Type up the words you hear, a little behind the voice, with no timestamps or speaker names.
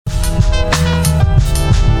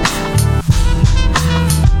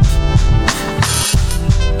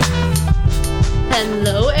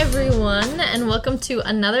welcome to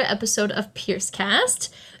another episode of PierceCast.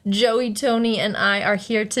 Joey, Tony, and I are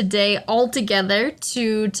here today all together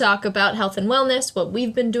to talk about health and wellness, what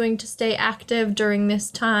we've been doing to stay active during this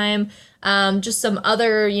time, just some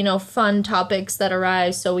other, fun topics that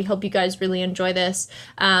arise. So we hope you guys really enjoy this.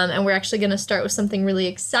 And we're actually going to start with something really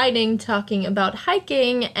exciting, talking about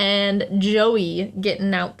hiking and Joey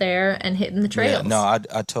getting out there and hitting the trails. Yeah, no,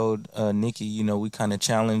 I told Nikki, we kind of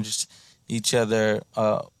challenged each other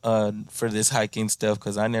for this hiking stuff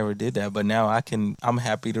because I never did that, but now I'm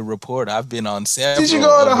happy to report I've been on several. Did you go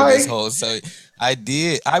on a hike? So I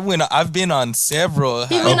did. I've been on several.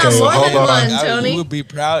 He went on more than one, Tony. You would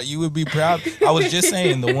be proud. I was just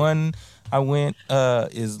saying the one I went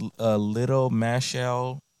is Little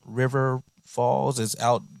Mashal River Falls. It's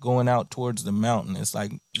going out towards the mountain. It's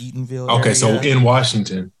like Eatonville. Okay, area. So in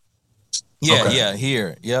Washington. Yeah, Okay. yeah,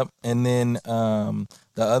 here. Yep. And then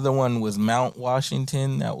the other one was Mount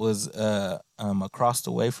Washington. That was across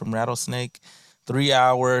the way from Rattlesnake. 3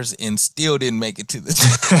 hours and still didn't make it to the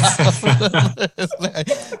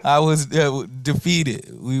top. I was defeated.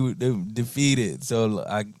 We were defeated. So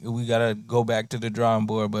we got to go back to the drawing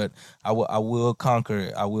board, but I will conquer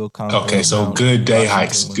it. I will conquer it. Okay, so good day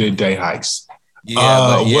hikes. Good day hikes.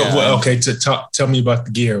 Yeah, okay. Tell me about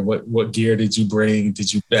the gear. What gear did you bring?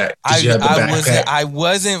 Did you have the backpack? I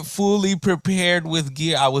wasn't fully prepared with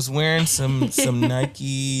gear. I was wearing some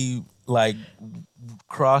Nike like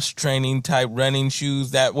cross training type running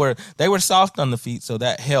shoes that were soft on the feet, so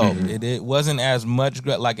that helped. Mm-hmm. It wasn't as much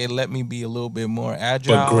like it let me be a little bit more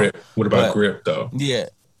agile. But grip. What about grip though? Yeah.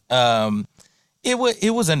 It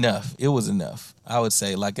was enough. It was enough. I would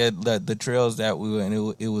say, like the trails that we were in,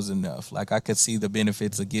 it was enough. Like I could see the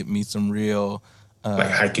benefits of getting me some real, like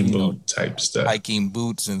hiking boot type stuff, hiking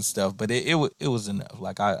boots and stuff. But it was enough.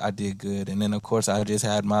 Like I did good. And then of course I just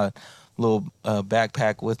had my little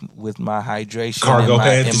backpack with my hydration. Cargo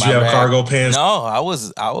pants. Did you have cargo pants? No, I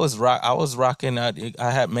was rocking. I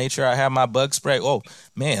had made sure I had my bug spray. Oh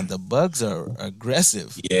man, the bugs are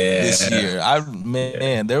aggressive. Yeah. This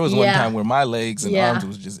year, there was one time where my legs and arms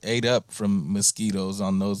was just ate up from mosquitoes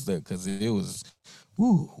on those because it was,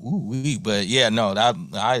 woo. But yeah, no,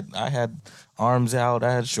 I had arms out.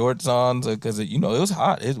 I had shorts on because it was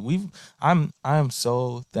hot. I'm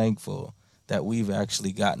so thankful that we've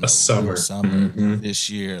actually gotten a summer this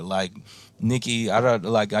year. Like Nikki,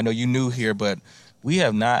 I know you new here, but we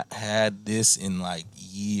have not had this in like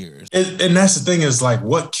years. And that's the thing is like,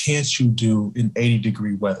 what can't you do in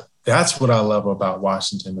 80-degree weather? That's what I love about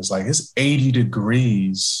Washington. It's like it's 80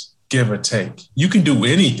 degrees, give or take. You can do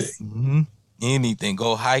anything. Mm-hmm. Anything.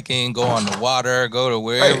 Go hiking, go on the water, go to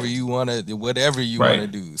wherever you want to, whatever you want to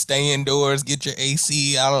do. Stay indoors, get your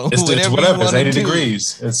AC. I don't know. It's whatever. It's 80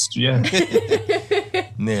 degrees. It's, yeah.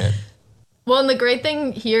 Yeah. Well, and the great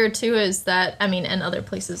thing here, too, is that, and other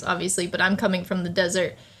places, obviously, but I'm coming from the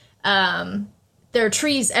desert. There are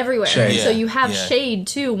trees everywhere. Shade. So you have shade,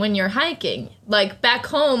 too, when you're hiking. Like, back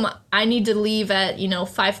home, I need to leave at,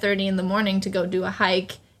 5:30 in the morning to go do a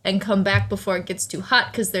hike and come back before it gets too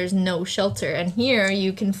hot because there's no shelter. And here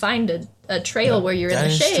you can find a trail where you're in the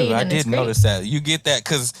shade. True. I and did notice that. You get that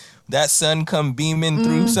because that sun come beaming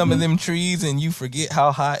through some of them trees and you forget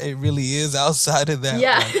how hot it really is outside of that.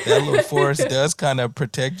 Yeah. Like, that little forest does kind of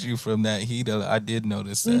protect you from that heat. I did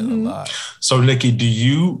notice that a lot. So Nikki, do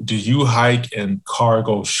you hike in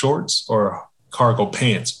cargo shorts or cargo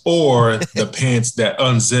pants or the pants that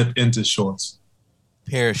unzip into shorts?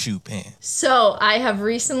 Parachute pants. So I have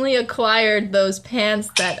recently acquired those pants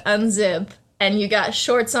that unzip, and you got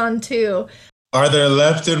shorts on too. Are they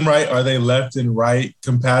left and right? Are they left and right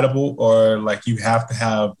compatible, or like you have to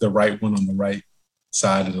have the right one on the right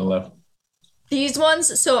side and the left? These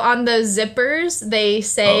ones, so on the zippers, they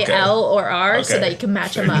say L or R so that you can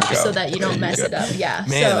match them up so that you don't mess it up. Yeah.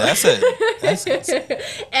 Man, so. that's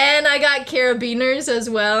And I got carabiners as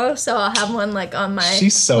well. So I'll have one like on my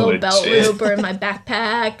little belt loop or in my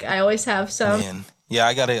backpack. I always have some. Man. Yeah,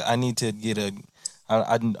 I need to get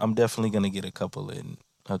I'm definitely going to get a couple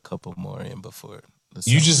more in before.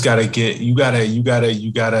 You just gotta you gotta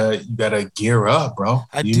gear up, bro.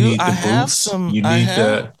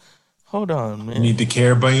 Hold on, man. You need the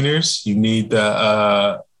carabiners. You need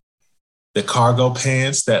the cargo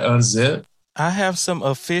pants that unzip. I have some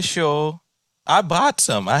official. I bought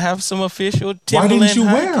some. I have some official Timberland. Why didn't you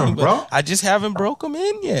wear them, bro? I just haven't broke them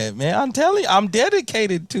in yet, man. I'm telling you, I'm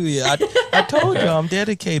dedicated to you. I told you, I'm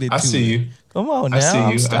dedicated to you. I see you. Come on now.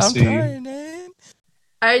 I see you. Man.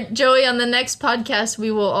 All right, Joey, on the next podcast,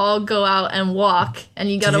 we will all go out and walk, and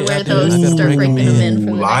you got to wear those and start breaking them in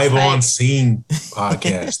for the live next on fight. scene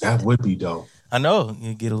podcast. That would be dope. I know.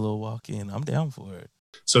 You get a little walk in. I'm down for it.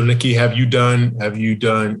 So Nikki, have you done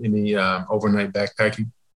any overnight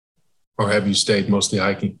backpacking, or have you stayed mostly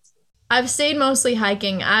hiking? I've stayed mostly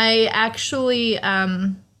hiking. I actually,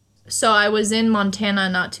 so I was in Montana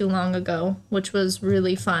not too long ago, which was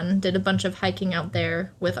really fun. Did a bunch of hiking out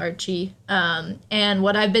there with Archie. And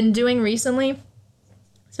what I've been doing recently,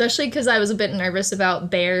 especially because I was a bit nervous about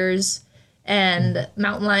bears and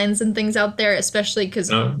mountain lions and things out there, especially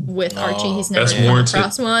because with Archie, he's never come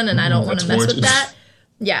across one, and I don't want to mess with that.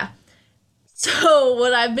 Yeah. So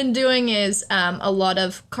what I've been doing is a lot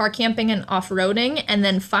of car camping and off-roading, and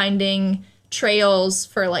then finding trails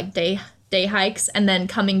for like day hikes, and then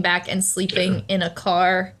coming back and sleeping in a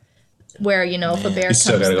car where, you know, if a bear comes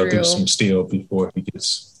through. You still gotta go through some steel before he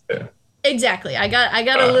gets there. Exactly. I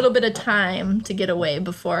got a little bit of time to get away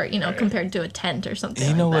before, you know, compared to a tent or something.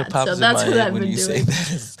 You know like what pops in my head when you say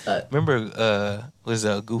that is, remember, was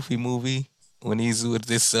a Goofy movie when he's with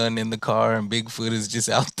his son in the car and Bigfoot is just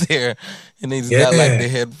out there and he's got like the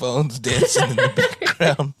headphones dancing in the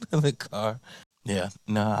background of the car. Yeah,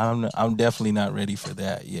 no, I'm definitely not ready for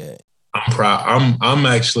that yet. I'm proud.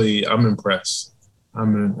 I'm impressed.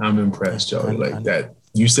 I'm impressed, Joey. Like that.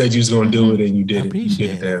 You said you was gonna do it, and you did it. You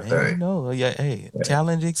did the damn thing. No,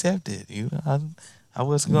 challenge accepted. I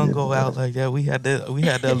wasn't gonna go out like that. We had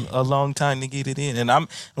a long time to get it in, and I'm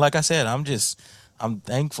like I said, I'm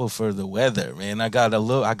thankful for the weather, man. I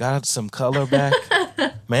got some color back,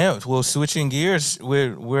 man. Well, switching gears,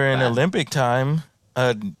 we're in Olympic time.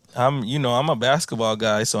 I'm a basketball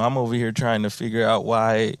guy, so I'm over here trying to figure out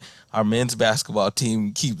why our men's basketball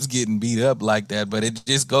team keeps getting beat up like that. But it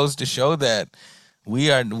just goes to show that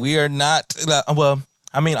we are not. Well,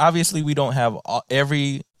 I mean, obviously we don't have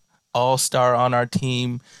every all-star on our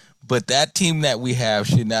team, but that team that we have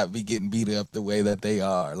should not be getting beat up the way that they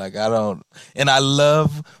are. Like I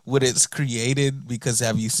love what it's created, because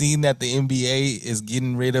have you seen that the NBA is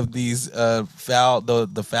getting rid of these the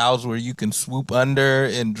fouls where you can swoop under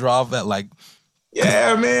and draw that, like,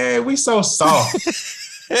 yeah, man, we so soft.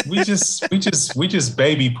 we just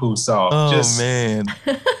baby poo soft. Oh man.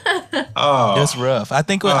 Oh, it's rough. I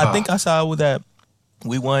think I saw with that.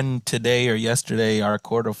 We won today or yesterday our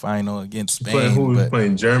quarterfinal against Spain. Who was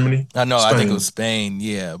playing? Germany? I think it was Spain.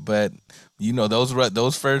 Yeah, but you know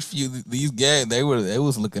those first few these games they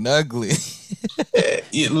was looking ugly.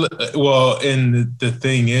 Well, and the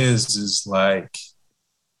thing is like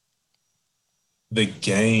the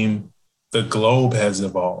game, the globe has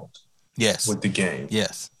evolved. Yes, with the game.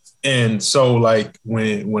 Yes, and so like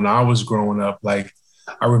when I was growing up, like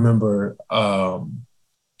I remember.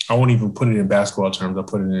 I won't even put it in basketball terms. I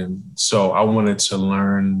put it in. So I wanted to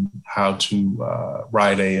learn how to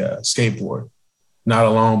ride a skateboard, not a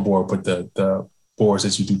longboard, but the boards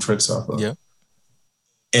that you do tricks off of. Yeah.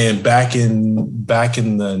 And back in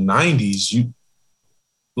the 90s,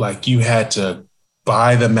 you had to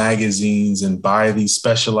buy the magazines and buy these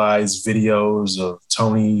specialized videos of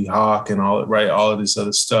Tony Hawk and all of this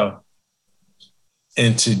other stuff.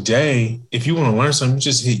 And today, if you want to learn something, you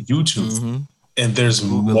just hit YouTube. Mm-hmm. And there's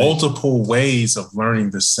multiple ways of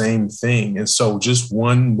learning the same thing. And so just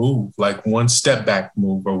one move, like one step back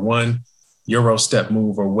move or one Euro step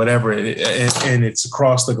move or whatever, and it's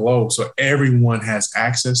across the globe. So everyone has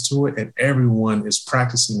access to it and everyone is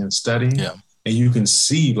practicing and studying. Yeah. And you can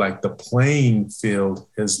see like the playing field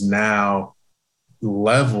is now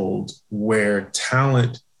leveled where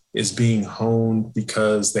talent is being honed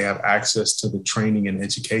because they have access to the training and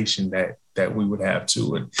education that we would have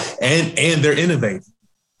to, and they're innovating.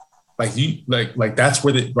 Like that's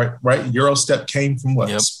where the right Eurostep came from. What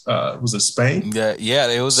was it Spain? Yeah,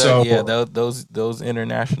 it was. Those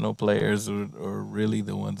international players are really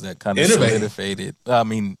the ones that kind of solidified it.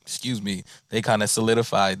 They kind of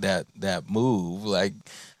solidified that move. Like,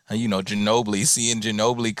 you know, seeing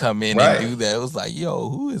Ginobili come in and do that, it was like, yo,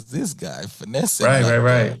 who is this guy finessing?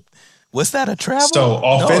 Right. Was that a travel? So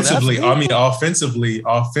offensively,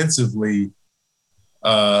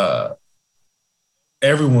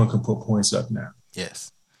 everyone can put points up now.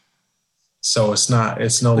 Yes. So it's no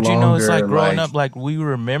longer. But you know, it's like growing up. Like we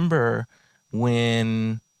remember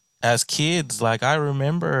when, as kids, like I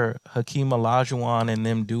remember Hakeem Olajuwon and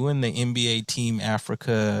them doing the NBA Team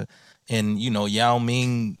Africa. And, you know, Yao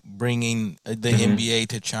Ming bringing the NBA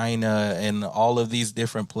to China and all of these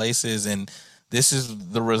different places. And this is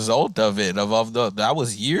the result of it. That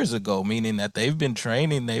was years ago, meaning that they've been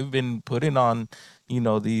training, they've been putting on,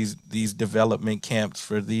 these development camps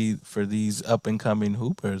for these up and coming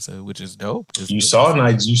hoopers, which is dope. You saw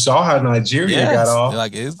how Nigeria got off.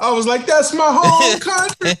 I was like, that's my home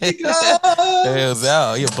country. It was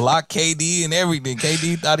out. You blocked KD and everything.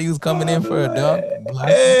 KD thought he was coming in for a dunk.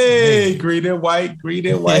 Hey, green and white.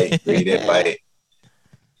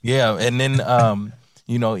 Yeah, and then on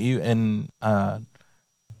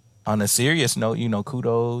a serious note,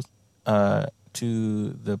 kudos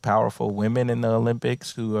to the powerful women in the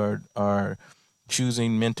Olympics who are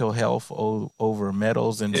choosing mental health over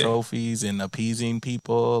medals and trophies and appeasing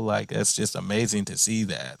people. Like, that's just amazing to see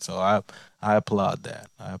that. So I applaud that.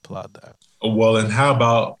 Well, and how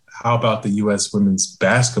about the U.S. women's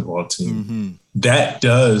basketball team? Mm-hmm. That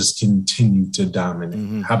does continue to dominate.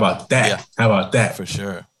 Mm-hmm. How about that? Yeah. How about that? For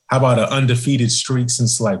sure. How about an undefeated streak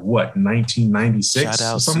since 1996 Shout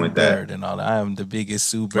out or something Sue like that? Bird and all that. I am the biggest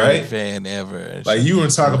Sue Bird fan ever. Like, you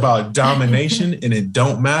want to talk about domination and it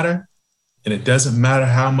don't matter, and it doesn't matter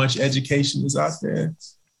how much education is out there.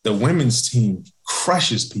 The women's team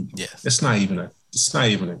crushes people. Yes. It's not even a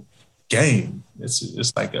game.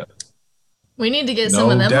 It's like a. We need to get some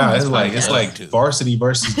of them. No doubt. It's like varsity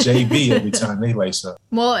versus JV every time they lace up.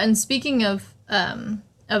 Well, and speaking of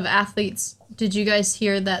athletes, did you guys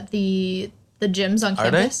hear that the gyms on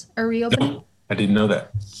campus are reopening? No, I didn't know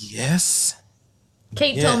that. Yes.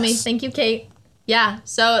 Kate told me. Thank you, Kate. Yeah.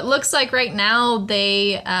 So it looks like right now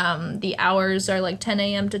the hours are like 10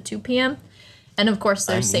 a.m. to 2 p.m. And of course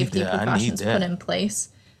there's safety precautions put in place.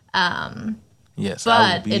 Yes.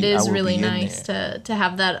 But it is really nice to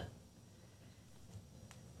have that.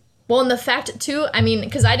 Well, and the fact too, I mean,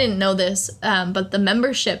 because I didn't know this, but the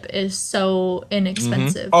membership is so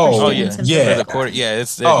inexpensive. Mm-hmm. For the quarter,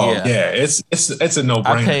 it's it's a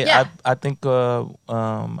no-brainer. I think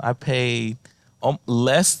I paid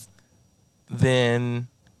less than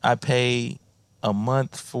I pay a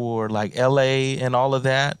month for like LA and all of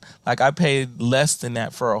that. Like, I paid less than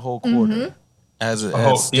that for a whole quarter as a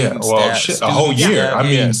whole year. I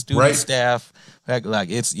mean, student staff. Like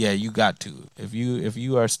it's you got to if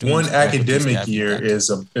you are a student. One academic year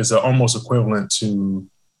is almost equivalent to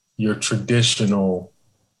your traditional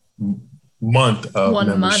month of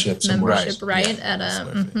membership, right?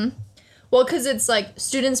 Well, because it's like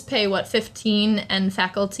students pay 15 and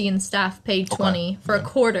faculty and staff pay 20 for a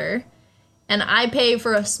quarter, and I pay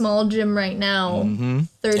for a small gym right now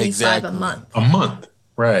 $35 a month. A month,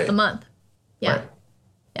 right? A month, yeah.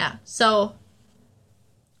 So.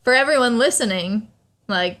 For everyone listening,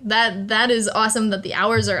 like that is awesome that the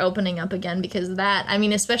hours are opening up again, because that, I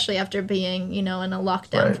mean, especially after being, in a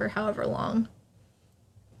lockdown for however long,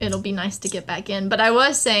 it'll be nice to get back in. But I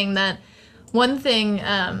was saying that one thing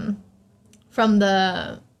from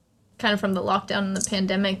the lockdown and the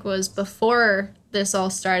pandemic was, before this all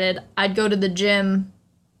started, I'd go to the gym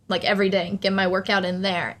like every day and get my workout in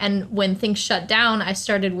there. And when things shut down, I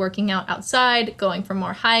started working out outside, going for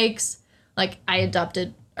more hikes. Like, I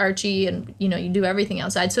adopted Archie, and you do everything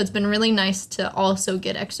outside, so it's been really nice to also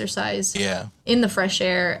get exercise in the fresh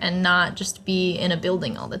air and not just be in a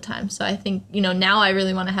building all the time. So I think now I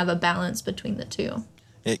really want to have a balance between the two.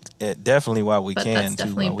 It definitely, while we can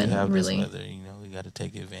too, while we have really, this weather, we got to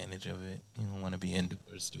take advantage of it. You don't want to be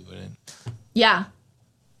indoors doing it. Yeah,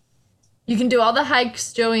 you can do all the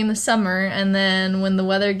hikes, Joey, in the summer, and then when the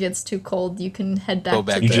weather gets too cold, you can head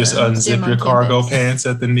back. You just unzip your cargo pants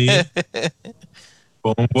at the knee.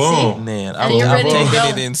 Boom, boom. See? Man, I'm taking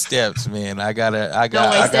it in steps, man. I got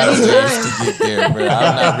ways to get there, bro.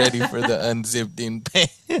 I'm not ready for the unzipped in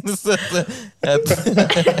pants.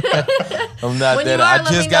 I'm not when that. I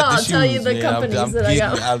just got the I'll shoes, tell you the man. companies that I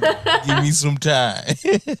got. Give me some time.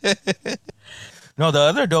 No, the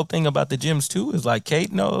other dope thing about the gyms too is, like,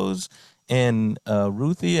 Kate knows, and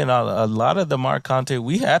Ruthie and a lot of the Mark Conte,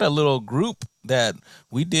 we had a little group that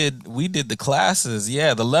we did the classes,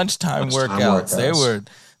 the lunchtime workouts.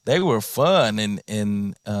 They were fun,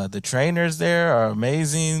 and the trainers there are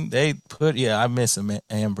amazing. They put I miss them.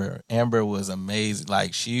 Amber was amazing.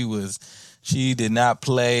 Like, she did not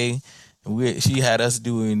play. She had us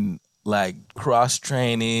doing like cross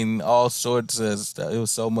training, all sorts of stuff. It was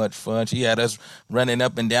so much fun. She had us running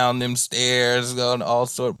up and down them stairs, going all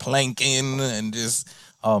sort planking, and just,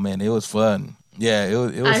 oh man, it was fun. Yeah, it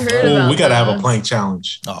was fun. We got to have a plank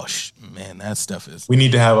challenge. Oh man, that stuff is. We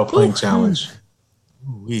need to have a plank challenge.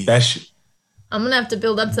 That should. I'm gonna have to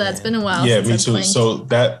build up to that. It's been a while. Yeah, me too. So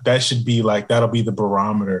that should be like, that'll be the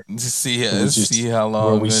barometer. See how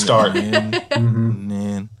long we start.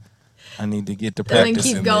 Man, I need to get to practice.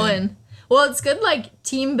 And keep going. Well, it's good like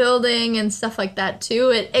team building and stuff like that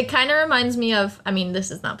too. It kind of reminds me of, I mean, this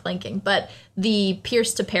is not planking, but the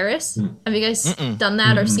Pierce to Paris. Have you guys done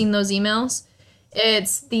that or seen those emails?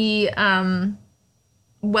 It's the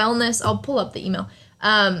wellness. I'll pull up the email.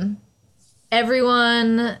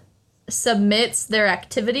 Everyone submits their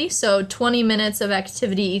activity. So 20 minutes of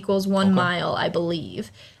activity equals 1 mile, I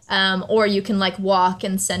believe. Or you can like walk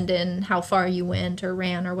and send in how far you went or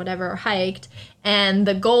ran or whatever, or hiked. And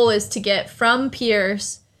the goal is to get from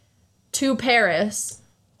Pierce to Paris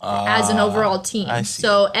as an overall team.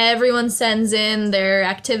 So everyone sends in their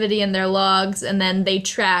activity and their logs, and then they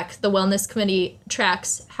track, the wellness committee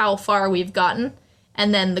tracks how far we've gotten.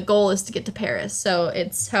 And then the goal is to get to Paris. So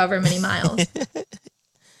it's however many miles.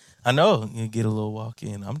 I know. You get a little walk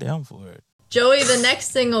in. I'm down for it. Joey, the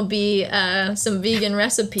next thing will be some vegan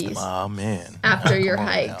recipes. Oh, man. After your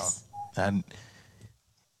hikes.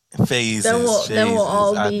 Phases. Then we'll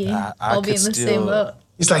all be in the same boat.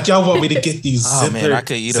 He's like, y'all want me to get these man, I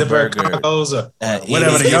could eat a burger tacos or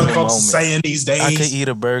whatever the young folks are saying these days. I could eat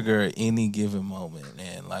a burger at any given moment,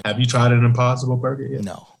 man. Like, have you tried an Impossible Burger yet?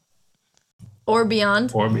 No. Or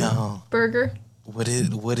Beyond? No. Burger? What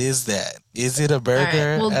is that? Is it a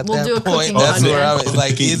burger we'll at do that a point? cooking That's where I was podcast.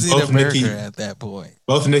 like, is it a burger Nikki, at that point?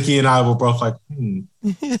 Both Nikki and I were both like,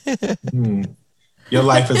 Your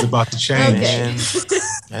life is about to change. Okay.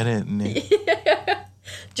 I didn't.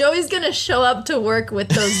 Joey's gonna show up to work with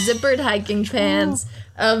those zippered hiking pants,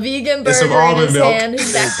 a vegan some burger in almond his milk. hand,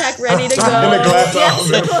 his backpack ready to go. And a glass of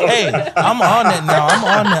almond milk. Hey, I'm on that now. I'm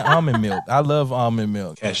on that almond milk. I love almond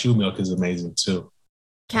milk. Cashew milk is amazing too.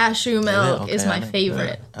 Cashew milk Okay, is my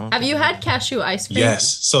favorite. Have you had cashew ice cream? Yes.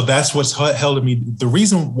 So that's what's held me. The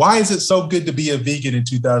reason why is it so good to be a vegan in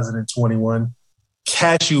 2021?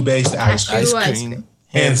 Cashew-based ice cream.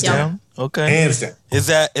 Hands down. Okay. Hands down. Is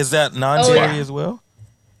that non-dairy as well?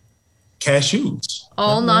 Cashews.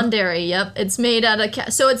 All non-dairy. Yep. It's made out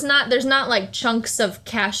of so it's not. There's not like chunks of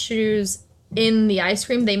cashews in the ice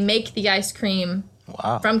cream. They make the ice cream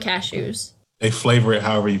from cashews. They flavor it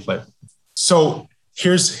however you flavor. So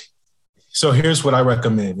here's what I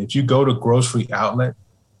recommend. If you go to grocery outlet,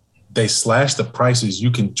 they slash the prices.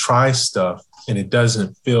 You can try stuff and it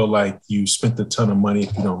doesn't feel like you spent a ton of money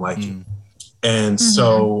if you don't like it. And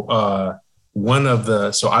so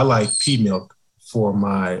I like pea milk for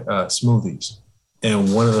my smoothies.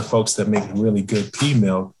 And one of the folks that make really good pea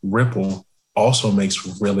milk, Ripple, also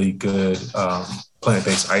makes really good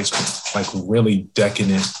plant-based ice cream, like really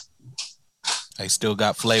decadent. They still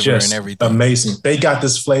got flavor and everything. Amazing. They got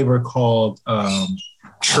this flavor called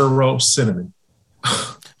churro cinnamon.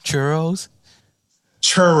 Churros?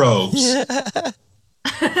 Churros.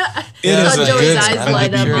 It is a good eyes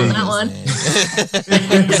light up on that one.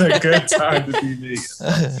 It's a good time to be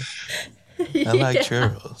vegan. I like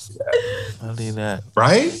churros. I'll do that.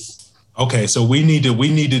 Right? Okay, so we need to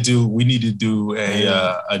do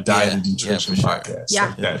a diet and nutrition podcast.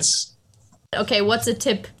 Yeah. That's okay. What's a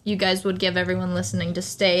tip you guys would give everyone listening to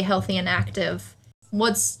stay healthy and active?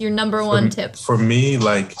 What's your number one tip? For me,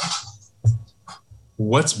 like,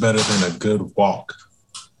 what's better than a good walk?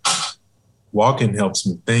 Walking helps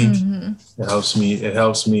me think. It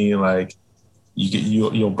helps me like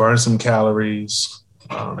you'll burn some calories.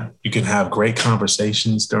 You can have great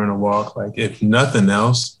conversations during a walk. Like, if nothing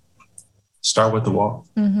else, start with the walk.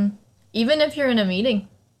 Even if you're in a meeting,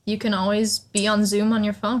 you can always be on Zoom on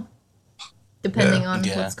your phone, depending on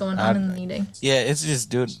what's going on in the meeting. Yeah, it's just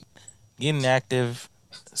getting active,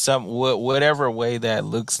 whatever way that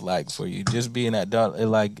looks like for you. Just being adult,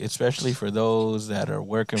 like, especially for those that are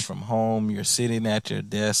working from home, you're sitting at your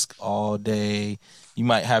desk all day. You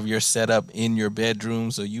might have your setup in your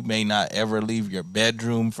bedroom, so you may not ever leave your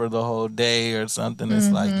bedroom for the whole day or something. It's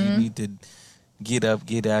like you need to get up,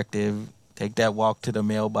 get active, take that walk to the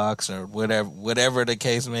mailbox or whatever the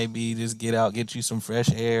case may be. Just get out, get you some fresh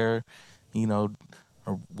air, or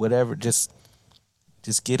whatever. Just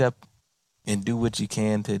get up and do what you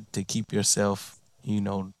can to keep yourself,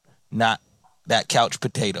 not that couch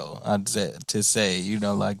potato, to say,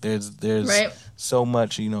 like there's right. So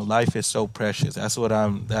much, life is so precious. That's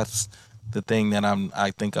the thing that I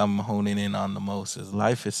think I'm honing in on the most is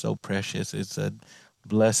life is so precious. It's a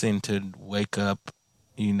blessing to wake up,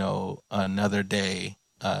 another day.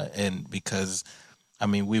 And because,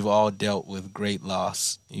 we've all dealt with great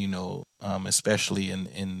loss, especially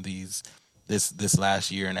in this last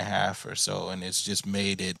year and a half or so. And it's just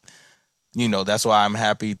made it, that's why I'm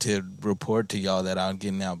happy to report to y'all that I'm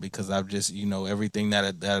getting out, because I've just, everything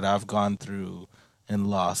that I've gone through and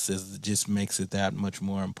lost just makes it that much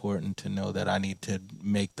more important to know that I need to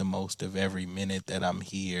make the most of every minute that I'm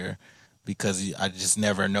here, because I just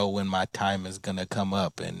never know when my time is gonna come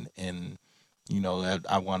up, and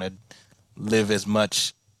I want to live as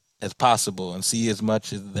much as possible and see as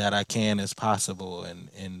much as that I can as possible,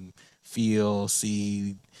 and feel,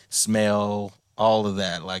 see, smell, all of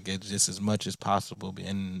that, like it's just as much as possible.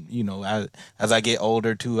 And as I get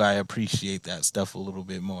older too, I appreciate that stuff a little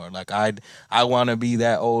bit more. Like I want to be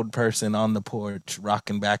that old person on the porch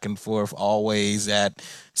rocking back and forth always at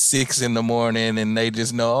 6 a.m, and they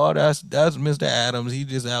just know, oh, that's Mr. Adams, he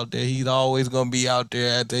just out there, he's always gonna be out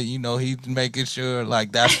there at the, he's making sure,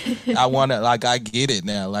 like, that's I want to, like, I get it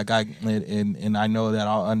now, like and I know that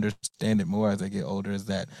I'll understand it more as I get older, is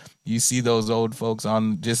that you see those old folks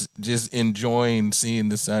on just enjoying seeing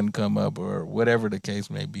the sun come up, or whatever the case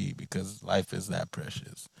may be, because life is that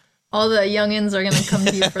precious. All the youngins are gonna come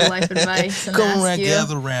to you for life advice and come ask you,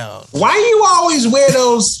 gather around. Why you always wear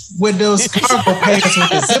those cargo pants with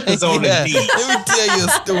the zippers on the knee? Let me tell you a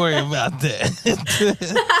story about that.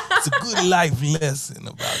 It's a good life lesson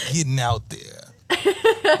about getting out there.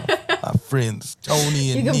 My friends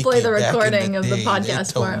Tony and you can Nikki, play the recording of the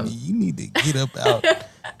podcast for him. You need to get up out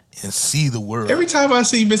and see the world. Every time I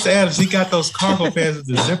see Mr. Adams, he got those cargo pants with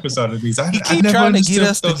the zippers on the knees. He keep trying to get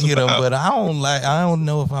us to get them, but I don't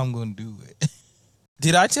know if I'm going to do it.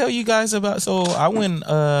 Did I tell you guys about? So I went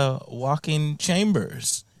walking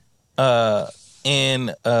Chambers,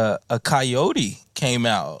 and a coyote came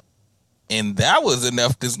out, and that was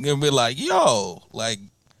enough to be like, yo, like,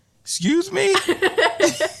 excuse me.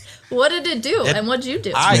 What did it do, and what'd you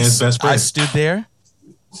do? I stood there.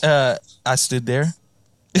 I stood there.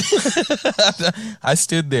 I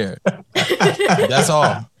stood there. That's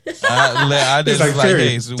all. I just like,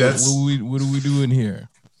 hey, so what are we doing here?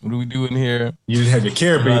 What are we doing here? You didn't have your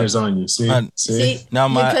carabiners on you. See? Now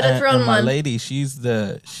my you could have thrown my one. lady, she's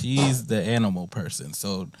the animal person,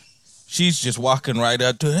 so she's just walking right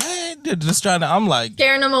up to, hey, just trying to. I'm like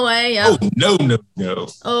scaring them away. Yeah. Oh no.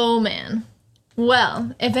 Oh man.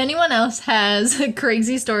 Well, if anyone else has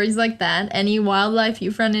crazy stories like that, any wildlife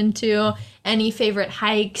you've run into, any favorite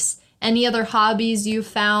hikes, any other hobbies you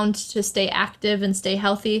found to stay active and stay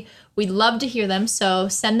healthy, we'd love to hear them. So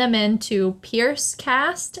send them in to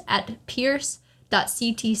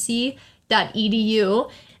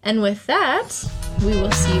piercecast@pierce.ctc.edu. And with that, we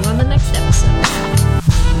will see you on the next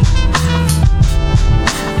episode.